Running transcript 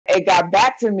it got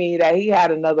back to me that he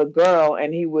had another girl,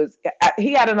 and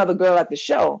he had another girl at the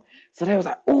show. So they was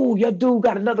like, "Oh, your dude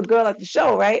got another girl at the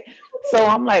show, right?" So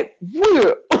I'm like,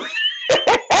 "Weird."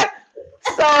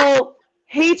 So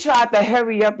he tried to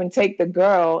hurry up and take the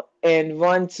girl and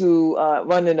run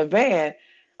in the van.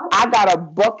 I got a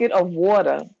bucket of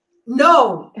water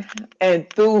No. and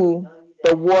threw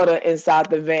the water inside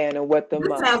the van and wet them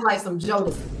This up. sounds like some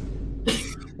Jonas.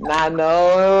 Nah,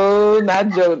 no, not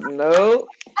Joe. No.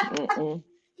 Mm-mm.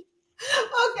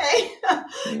 Okay.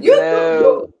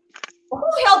 No. Who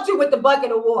helped you with the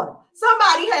bucket of water?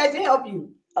 Somebody had to help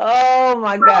you. Oh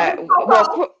my God.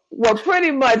 Well,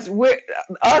 pretty much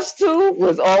us two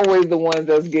was always the ones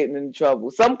that's getting in trouble.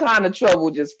 Some kind of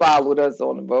trouble just followed us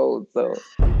on the road. So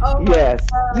Oh my yes.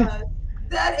 God.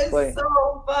 That is But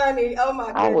so funny. Oh my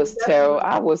I goodness. was terrible.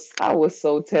 I was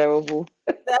so terrible.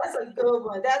 That's a good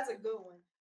one. That's a good one.